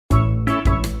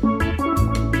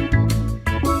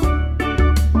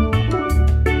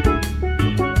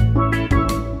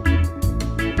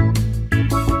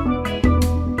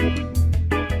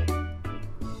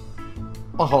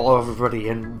Hello everybody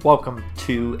and welcome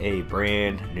to a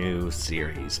brand new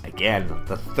series. Again,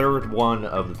 the third one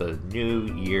of the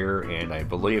new year, and I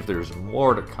believe there's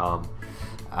more to come.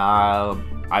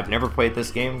 I've never played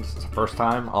this game. This is the first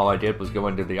time. All I did was go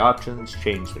into the options,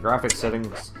 change the graphics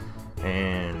settings,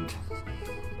 and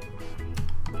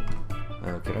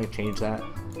can I change that?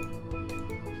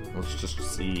 Let's just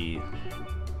see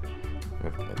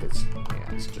if it's,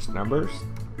 yeah, it's just numbers.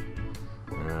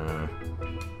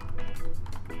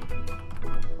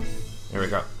 There we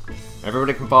go.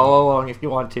 Everybody can follow along if you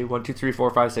want to. 1, 2, 3,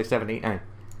 4, 5, 6, 7, 8, 9.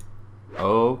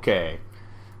 Okay.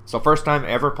 So first time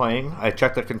ever playing. I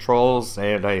checked the controls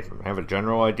and I have a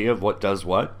general idea of what does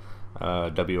what.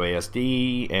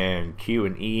 WASD and Q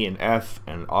and E and F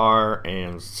and R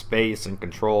and space and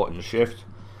control and shift,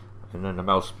 and then the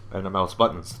mouse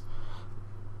buttons.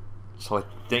 So I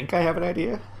think I have an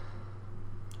idea.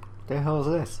 What the hell is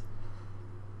this?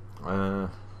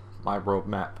 My road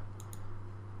map.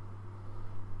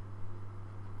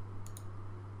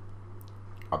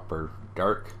 Upper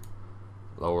dark,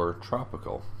 lower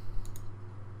tropical.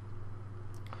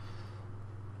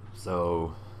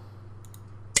 So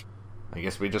I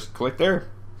guess we just click there.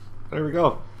 There we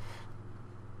go.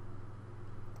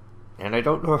 And I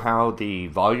don't know how the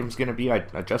volume's gonna be. I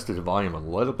adjusted the volume a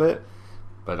little bit,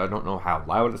 but I don't know how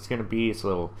loud it's gonna be.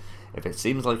 So if it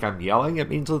seems like I'm yelling, it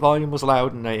means the volume was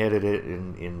loud, and I edited it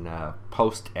in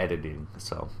post editing.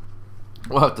 So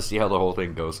we'll have to see how the whole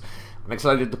thing goes. I'm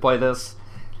excited to play this.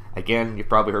 Again, you've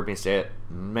probably heard me say it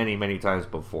many times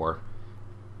before.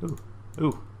 Ooh,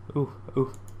 ooh, ooh,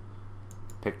 ooh.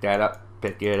 Pick that up.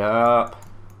 Pick it up.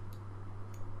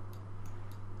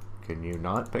 Can you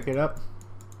not pick it up?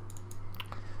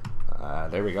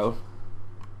 There we go.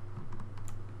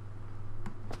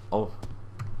 Oh.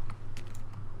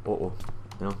 Uh-oh.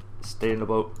 No, stay in the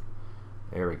boat.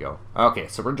 There we go. Okay,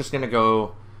 so we're just gonna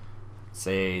go,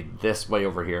 say, this way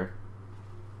over here.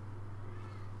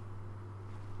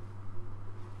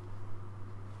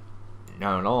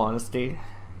 Now, in all honesty,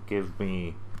 give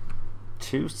me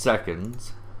 2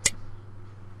 seconds.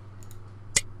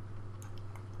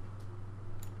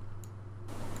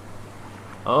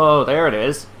 Oh, there it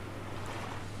is.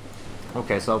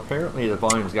 Okay, so apparently the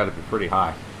volume's got to be pretty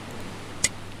high.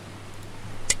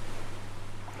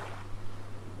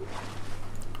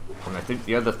 And I think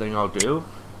the other thing I'll do .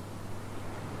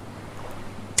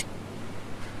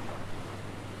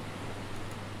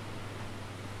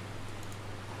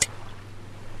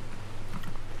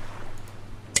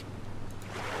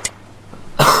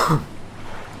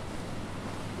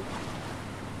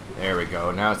 There we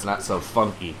go, now it's not so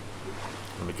funky.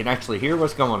 And we can actually hear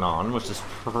what's going on, which is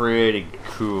pretty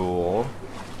cool.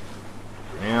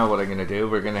 Now what I'm going to do,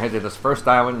 we're going to head to this first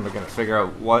island and we're going to figure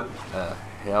out what the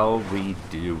hell we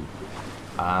do.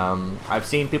 I've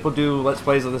seen people do Let's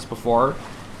Plays of this before,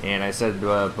 and I said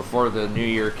before the new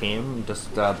year came,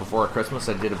 just before Christmas,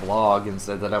 I did a vlog and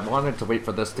said that I wanted to wait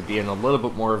for this to be in a little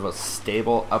bit more of a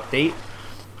stable update.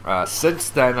 Since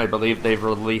then, I believe they've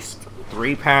released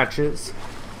 3 patches,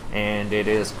 and it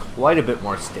is quite a bit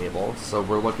more stable. So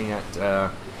we're looking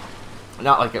at,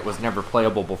 not like it was never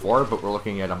playable before, but we're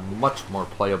looking at a much more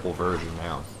playable version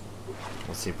now.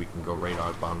 Let's see if we can go right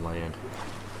up on land.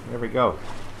 There we go.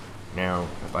 Now,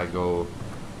 if I go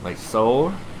like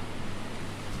so,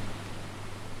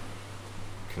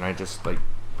 can I just like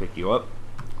pick you up?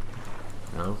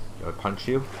 No? Do I punch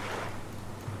you?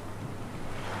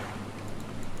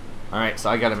 Alright, so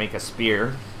I gotta make a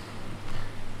spear.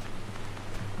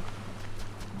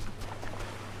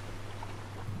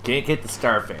 Can't get the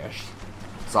starfish.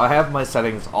 So I have my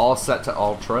settings all set to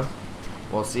ultra.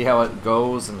 We'll see how it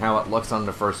goes and how it looks on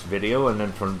the first video, and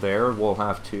then from there we'll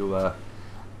have to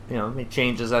you know, make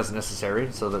changes as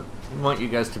necessary, so that we want you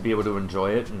guys to be able to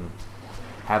enjoy it and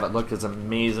have it look as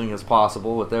amazing as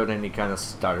possible without any kind of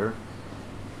stutter.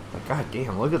 But god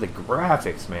damn, look at the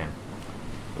graphics, man.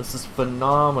 This is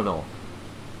phenomenal.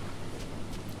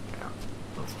 Yeah.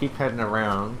 Let's keep heading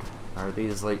around. Are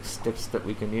these like sticks that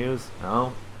we can use?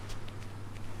 No.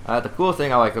 The cool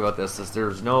thing I like about this is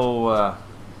there's no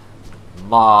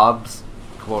mobs,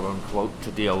 quote unquote,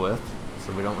 to deal with.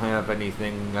 So we don't have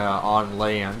anything on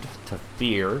land to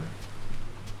fear.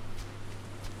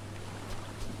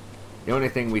 The only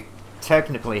thing we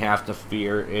technically have to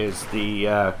fear is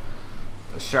the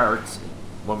sharks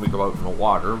when we go out in the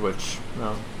water, which, you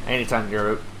know, anytime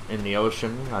you're out in the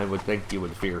ocean, I would think you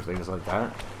would fear things like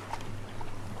that.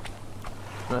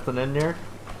 Nothing in there?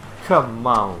 Come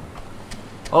on.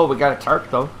 Oh, we got a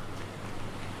tarp though.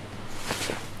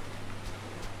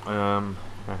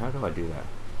 How do I do that?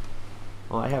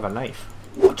 Well, I have a knife.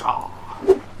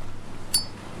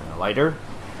 A lighter.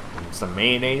 and some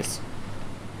mayonnaise,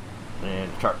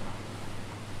 and tarp.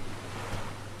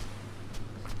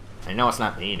 I know it's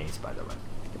not mayonnaise, by the way.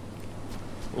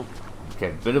 Ooh,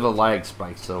 okay, bit of a lag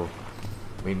spike, so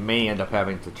we may end up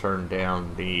having to turn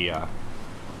down the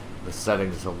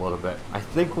settings a little bit. I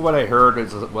think what I heard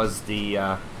was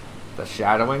the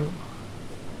shadowing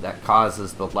that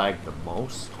causes the lag the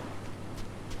most.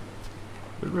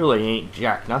 It really ain't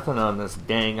jack nothing on this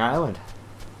dang island.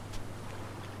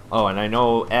 Oh, and I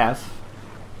know F,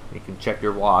 you can check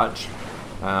your watch,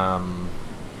 but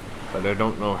I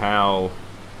don't know how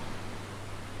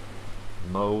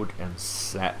mode and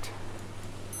set.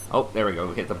 Oh, there we go,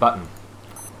 we hit the button.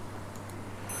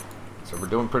 So we're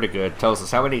doing pretty good. Tells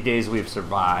us how many days we've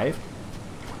survived.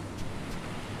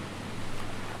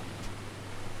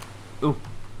 Ooh.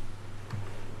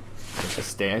 Get the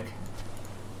stick.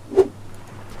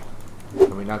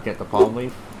 Can we not get the palm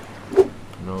leaf?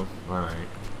 No? Alright.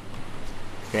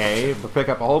 Okay, we'll pick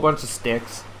up a whole bunch of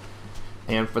sticks.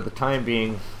 And for the time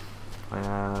being,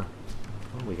 oh,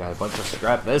 we got a bunch of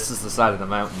scrap. This is the side of the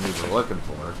mountain we were looking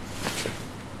for.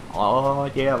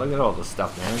 Oh, yeah, look at all this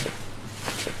stuff, man.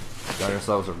 Got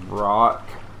ourselves a rock.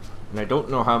 And I don't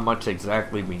know how much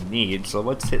exactly we need, so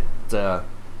let's hit, let's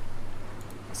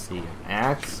see, an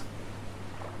axe.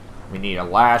 We need a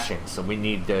lashing, so we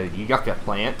need the yucca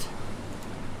plant.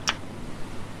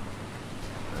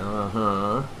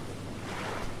 Uh-huh.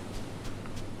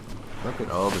 Look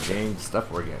at all the dang stuff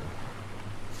we're getting.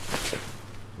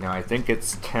 Now I think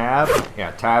it's tab.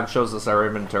 Yeah, tab shows us our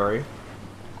inventory.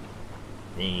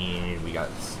 And we got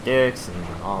sticks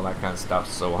and all that kind of stuff,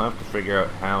 so we'll have to figure out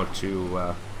how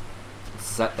to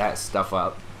set that stuff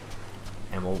up.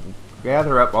 And we'll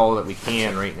gather up all that we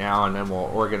can right now, and then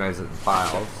we'll organize it in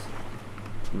piles.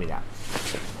 Give me that.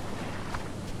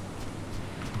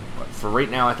 But for right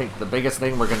now, I think the biggest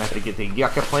thing, we're going to have to get the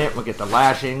yucca plant, we'll get the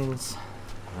lashings.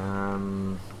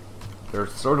 They're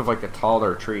sort of like a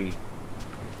taller tree,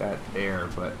 like that there,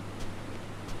 but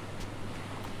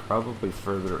probably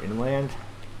further inland.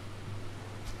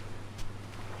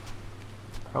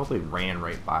 Probably ran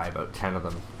right by about 10 of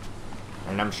them.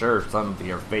 And I'm sure some of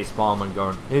you are face palming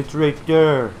going, it's right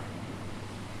there.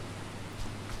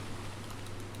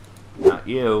 Not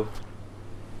you.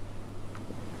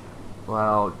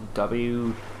 Well,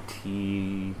 WTF.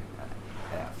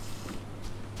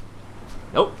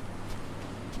 Nope.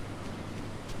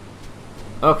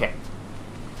 Okay.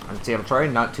 And see, I'm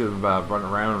trying not to run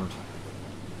around,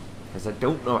 because I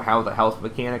don't know how the health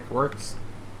mechanic works.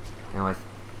 Now I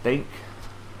think,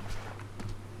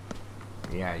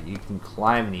 yeah, you can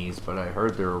climb these, but I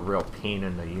heard they're a real pain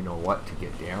in the you-know-what to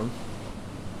get down.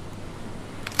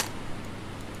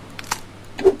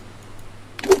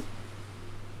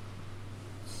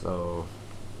 So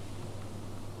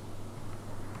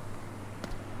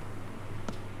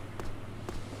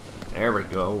there we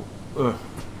go. Ugh.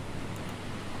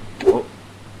 Oh,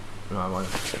 no, I want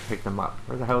to pick them up.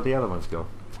 Where the hell did the other ones go?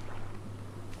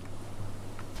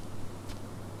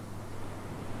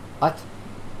 What?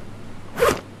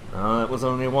 No, it was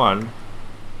only one.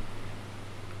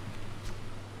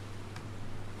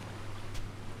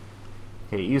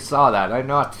 Okay, you saw that. I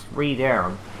knocked 3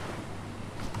 down.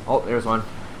 Oh, there's one.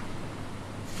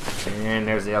 And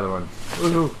there's the other one.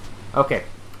 Woohoo! Okay,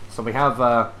 so we have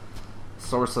a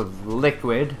source of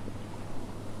liquid,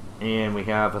 and we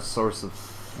have a source of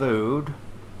food,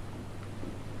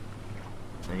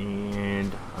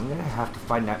 and I'm gonna have to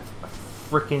find that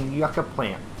freaking yucca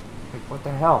plant. Like, what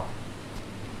the hell?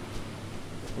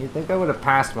 You'd think I would have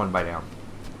passed one by now.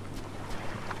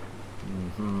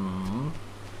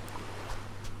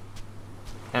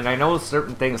 And I know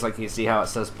certain things, like you see how it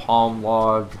says palm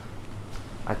log.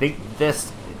 I think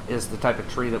this is the type of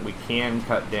tree that we can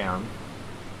cut down.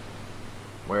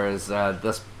 Whereas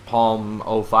this palm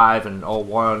 05 and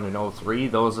 01 and 03,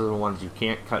 those are the ones you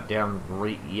can't cut down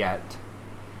right yet.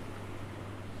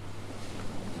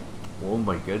 Oh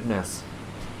my goodness.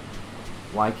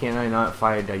 Why can't I not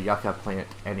find a yucca plant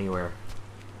anywhere?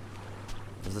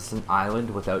 Is this an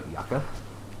island without yucca?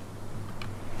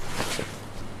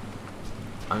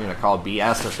 I'm gonna call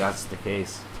BS if that's the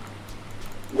case.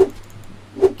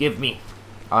 Give me.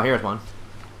 Oh, here's one.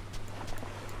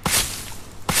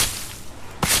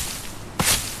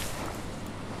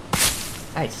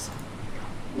 Nice.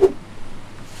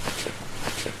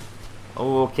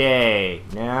 Okay,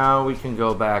 now we can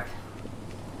go back.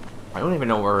 I don't even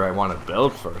know where I want to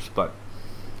build first, but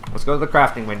let's go to the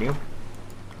crafting menu.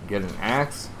 Get an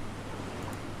axe.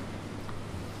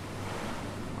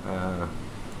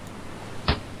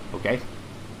 Okay.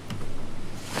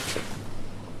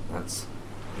 That's...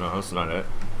 No, that's not it.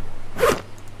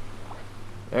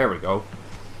 There we go.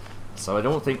 So I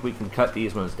don't think we can cut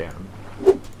these ones down.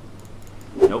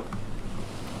 Nope.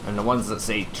 And the ones that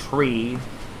say tree,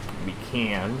 we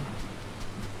can.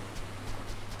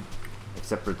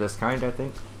 Except for this kind, I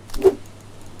think.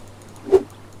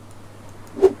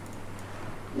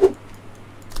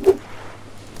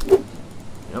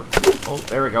 Nope. Oh,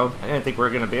 there we go. I didn't think we were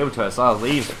going to be able to. I saw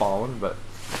leaves falling, but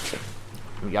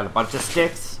we got a bunch of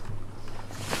sticks.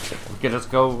 Look at us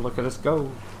go. Look at us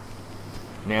go.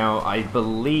 Now, I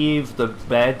believe the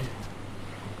bed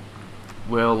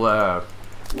will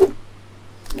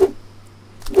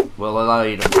allow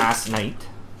you to pass night.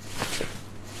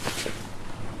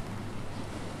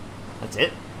 That's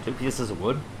it? 2 pieces of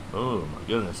wood? Oh my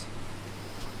goodness.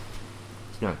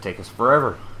 It's gonna take us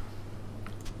forever.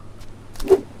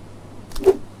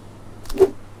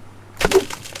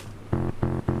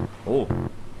 Oh,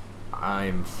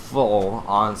 I'm full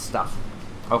on stuff.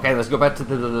 Okay, let's go back to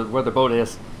where the boat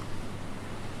is.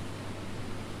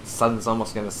 Sun's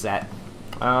almost gonna set.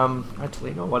 Actually,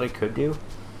 you know what I could do?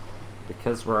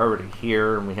 Because we're already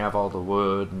here and we have all the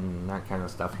wood and that kind of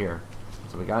stuff here.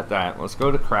 So we got that. Let's go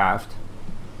to craft.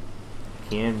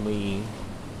 Can we...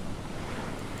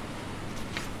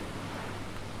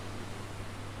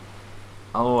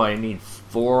 Oh, I need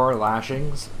 4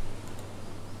 lashings.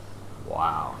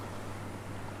 Wow.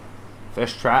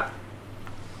 Fish trap.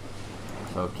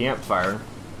 So campfire.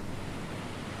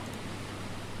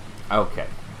 Okay.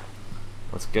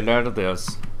 Let's get out of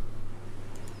this.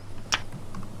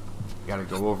 Gotta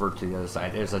go over to the other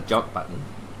side. There's a jump button.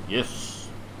 Yes.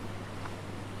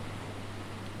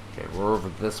 Okay, we're over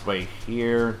this way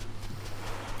here.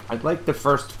 I'd like the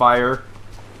first fire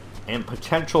and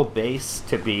potential base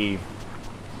to be,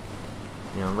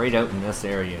 you know, right out in this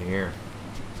area here.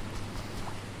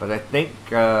 But I think,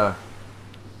 I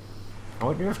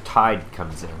wonder if tide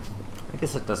comes in. I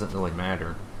guess it doesn't really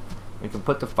matter. We can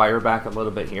put the fire back a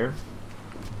little bit here.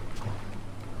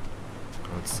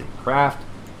 Let's see, craft,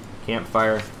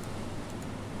 campfire.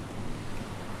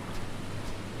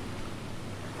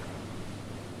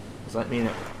 Does that mean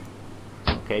it?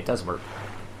 Okay, it does work.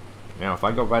 Now, if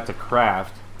I go back to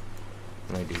craft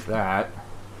and I do that.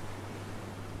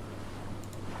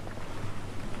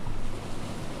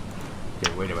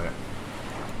 Okay, wait a minute.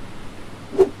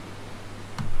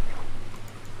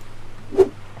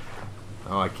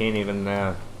 Oh, I can't even,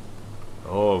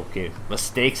 oh, okay.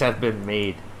 Mistakes have been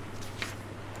made.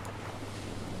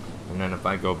 And then if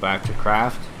I go back to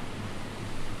craft.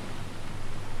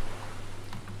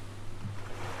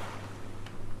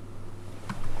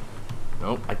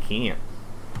 Nope, I can't.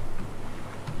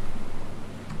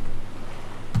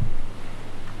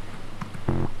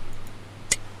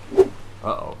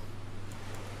 Uh-oh.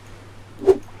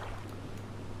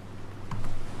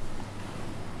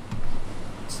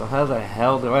 So how the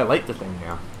hell do I light the thing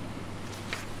now?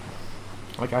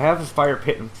 Like, I have a fire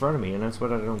pit in front of me, and that's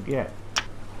what I don't get.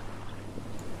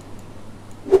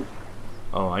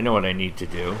 Oh, I know what I need to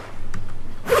do.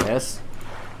 This.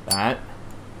 That.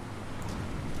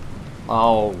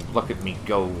 Oh, look at me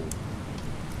go.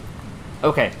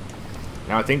 Okay.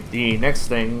 Now I think the next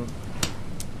thing...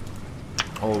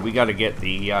 Oh, we gotta get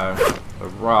the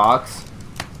rocks.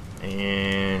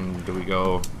 And do we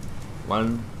go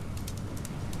 1,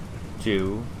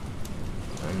 2,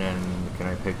 and then can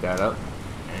I pick that up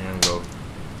and go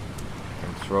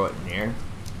and throw it in the air?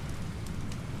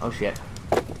 Oh shit.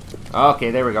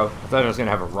 Okay, there we go. I thought I was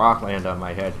gonna have a rock land on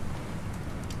my head.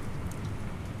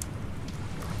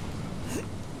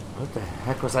 What the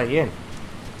heck was I in?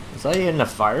 Was I in the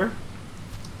fire?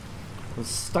 I was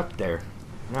stuck there.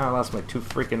 Now I lost my 2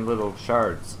 freaking little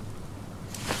shards.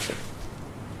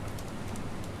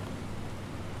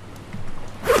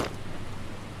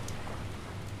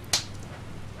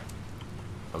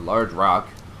 A large rock.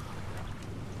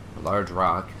 A large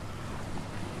rock.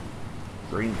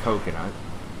 Green coconut.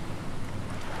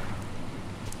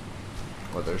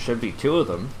 Well, there should be 2 of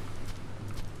them.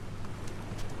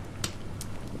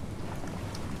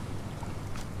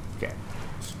 Okay,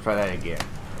 let's try that again.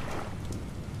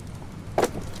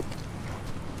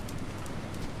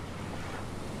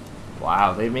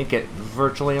 Wow, they make it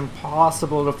virtually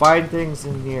impossible to find things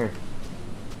in here.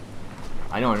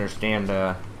 I don't understand,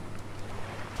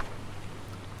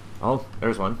 Oh,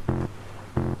 there's one.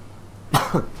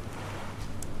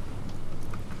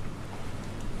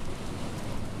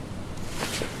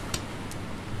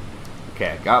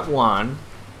 Okay, I got one.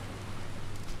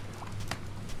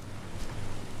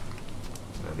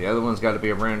 Now, the other one's got to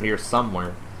be around here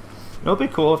somewhere. It'll be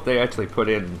cool if they actually put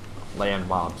in land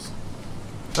mobs.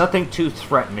 Nothing too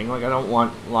threatening, like I don't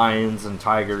want lions and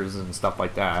tigers and stuff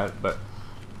like that, but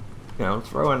You know,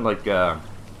 throw in like, you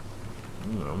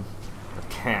know, a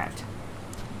cat.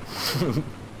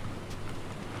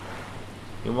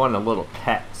 You want a little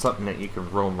pet, something that you can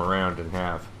roam around and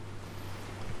have.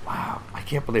 Wow, I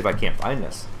can't believe I can't find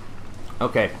this.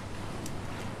 Okay,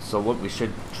 so what we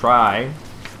should try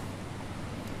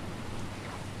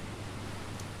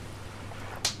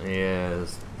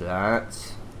is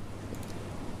that.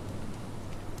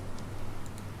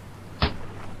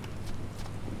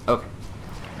 Okay,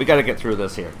 we gotta get through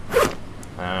this here.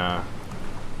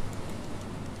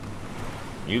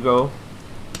 You go.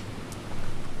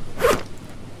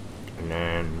 And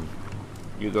then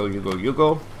you go, you go, you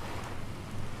go.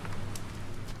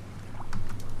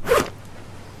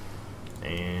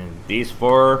 And these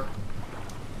four.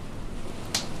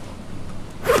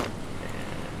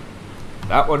 And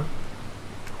that one.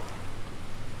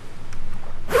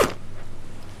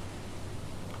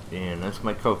 And that's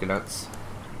my coconuts.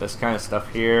 This kind of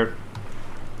stuff here.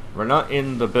 We're not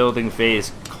in the building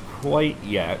phase quite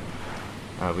yet.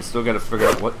 We still got to figure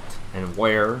out what and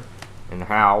where and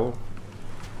how,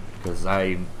 because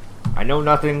I know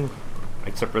nothing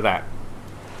except for that.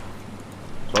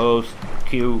 Close,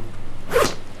 Q.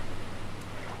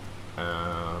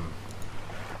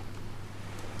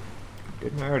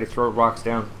 Didn't I already throw rocks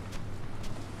down?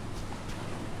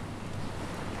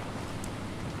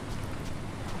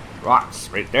 Rocks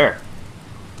right there.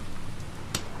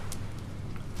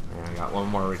 And I got one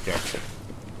more right there.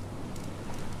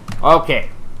 Okay,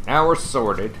 now we're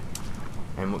sorted.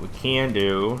 And what we can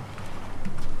do,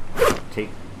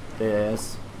 take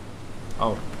this.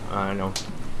 Oh, I know.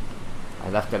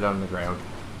 I left it on the ground.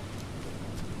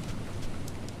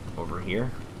 Over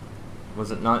here. Was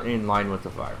it not in line with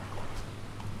the fire?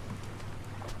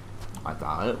 I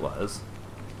thought it was.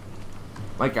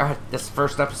 My God, this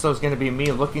first episode is going to be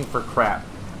me looking for crap.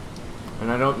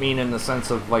 And I don't mean in the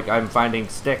sense of like I'm finding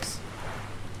sticks.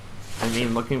 I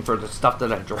mean looking for the stuff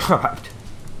that I dropped.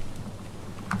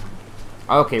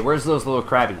 Okay, where's those little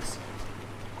crabbies?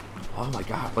 Oh my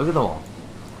God, look at them all.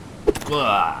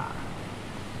 Ugh.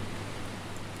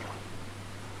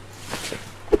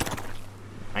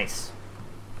 Nice.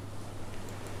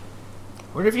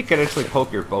 I wonder if you could actually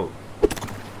poke your boat.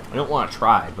 I don't want to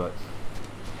try, but...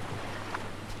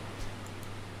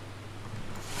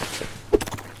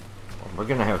 well, we're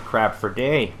gonna have crab for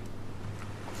day.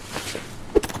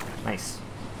 Nice.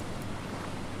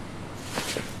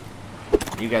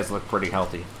 You guys look pretty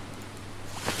healthy.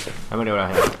 How many do I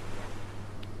have?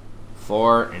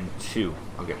 4 and 2.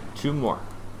 I'll get 2 more.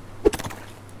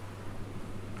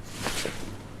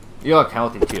 You look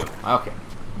healthy too. Okay.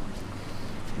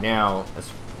 Now, as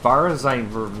far as I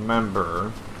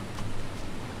remember,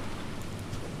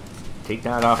 take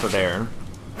that off of there.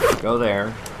 Go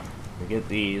there. We get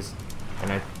these.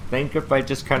 And I think if I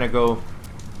just kind of go,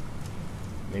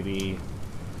 maybe.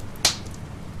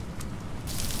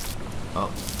 Oh.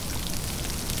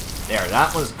 There,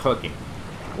 that one's cooking.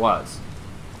 Was.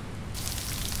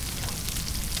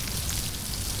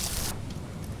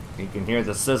 You can hear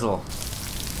the sizzle.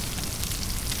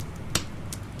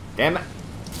 Damn it.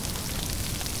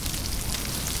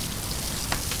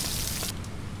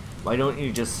 Why don't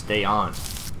you just stay on?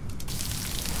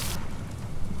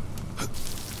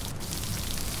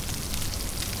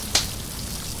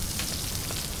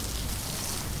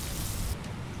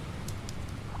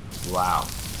 Wow.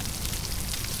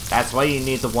 That's why you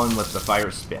need the one with the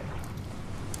fire spit.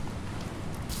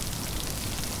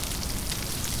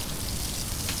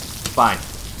 Fine.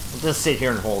 We'll just sit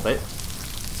here and hold it.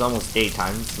 It's almost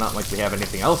daytime. It's not like we have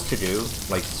anything else to do,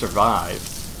 like survive.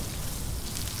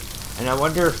 And I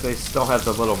wonder if they still have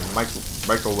the little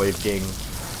microwave ding.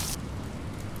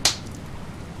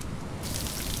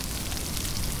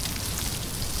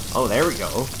 Oh, there we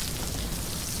go.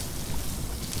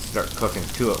 Start cooking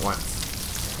 2 at once.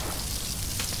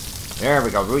 There we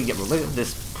go. Look at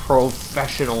this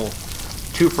professional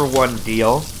 2-for-1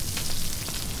 deal.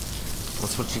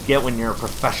 That's what you get when you're a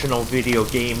professional video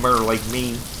gamer like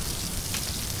me.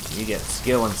 You get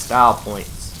skill and style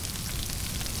points.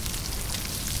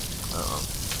 Uh-oh.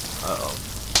 Uh-oh.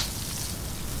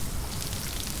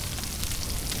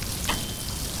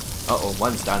 Uh-oh,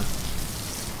 one's done.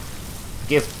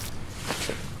 Give.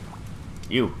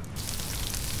 You.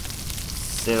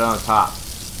 Sit on top.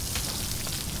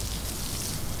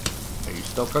 Are you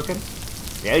still cooking?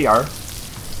 Yeah, you are.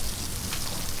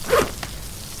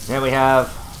 Then we have...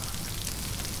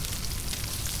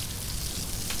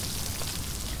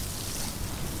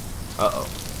 uh-oh.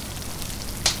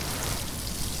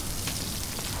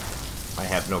 I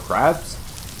have no crabs?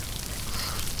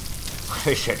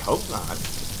 I should hope not.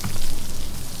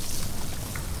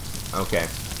 Okay.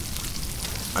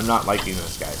 I'm not liking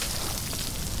this, guys.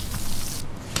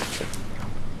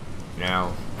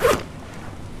 Now...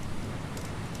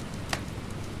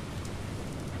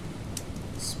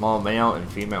 small male and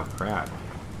female crab.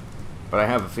 But I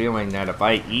have a feeling that if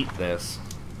I eat this...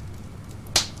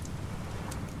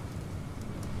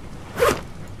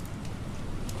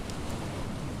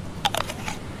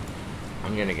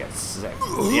 I'm gonna get sick.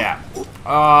 Yeah.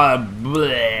 Oh,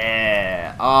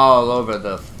 bleh. All over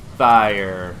the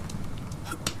fire.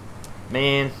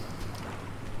 Man.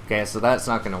 Okay, so that's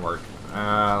not gonna work.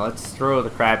 Let's throw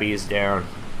the crabbies down.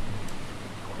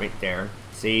 Right there.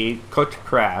 See? Cooked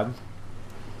crab.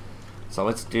 So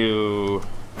let's do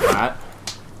that,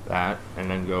 and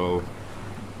then go.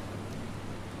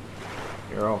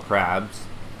 You're all crabs.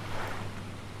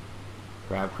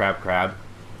 Crab, crab, crab.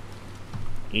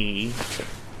 E.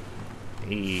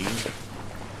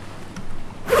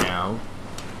 Now.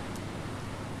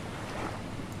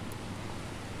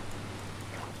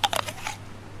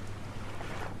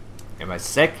 Am I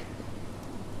sick?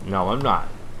 No, I'm not.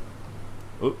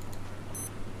 Oop.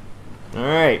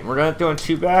 Alright, we're not doing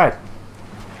too bad.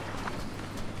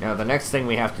 Now, the next thing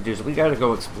we have to do is we gotta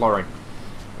go exploring.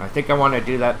 I think I want to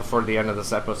do that before the end of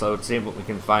this episode, see what we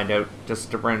can find out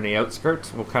just around the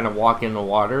outskirts. We'll kind of walk in the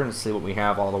water and see what we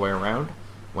have all the way around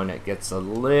when it gets a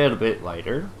little bit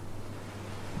lighter.